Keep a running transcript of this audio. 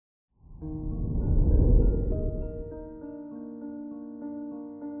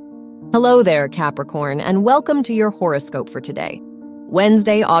Hello there, Capricorn, and welcome to your horoscope for today,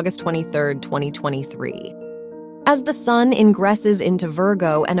 Wednesday, August 23rd, 2023. As the sun ingresses into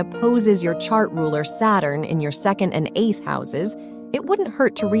Virgo and opposes your chart ruler Saturn in your 2nd and 8th houses, it wouldn't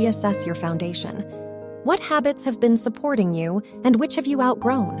hurt to reassess your foundation. What habits have been supporting you, and which have you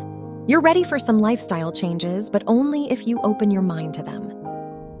outgrown? You're ready for some lifestyle changes, but only if you open your mind to them.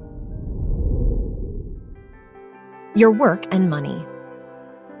 Your work and money.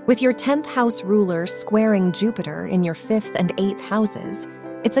 With your 10th house ruler squaring Jupiter in your 5th and 8th houses,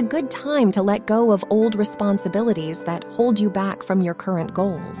 it's a good time to let go of old responsibilities that hold you back from your current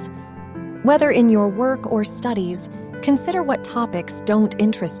goals. Whether in your work or studies, consider what topics don't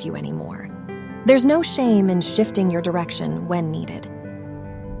interest you anymore. There's no shame in shifting your direction when needed.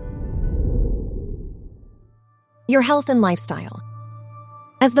 Your health and lifestyle.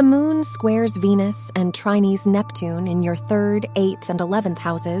 As the moon squares Venus and trines Neptune in your 3rd, 8th, and 11th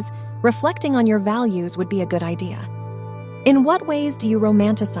houses, reflecting on your values would be a good idea. In what ways do you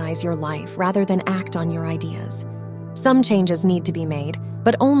romanticize your life rather than act on your ideas? Some changes need to be made,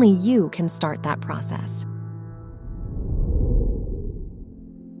 but only you can start that process.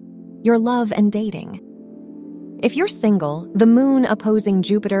 Your love and dating. If you're single, the moon opposing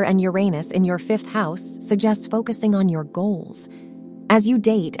Jupiter and Uranus in your 5th house suggests focusing on your goals. As you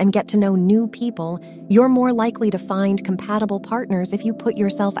date and get to know new people, you're more likely to find compatible partners if you put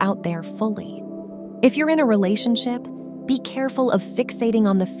yourself out there fully. If you're in a relationship, be careful of fixating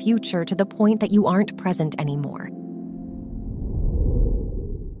on the future to the point that you aren't present anymore.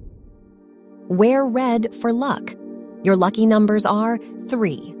 Wear red for luck. Your lucky numbers are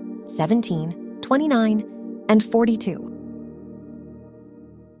 3, 17, 29, and 42.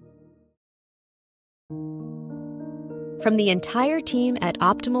 From the entire team at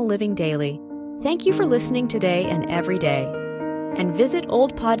Optimal Living Daily, thank you for listening today and every day. And visit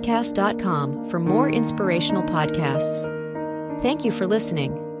oldpodcast.com for more inspirational podcasts. Thank you for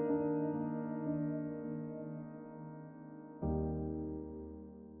listening.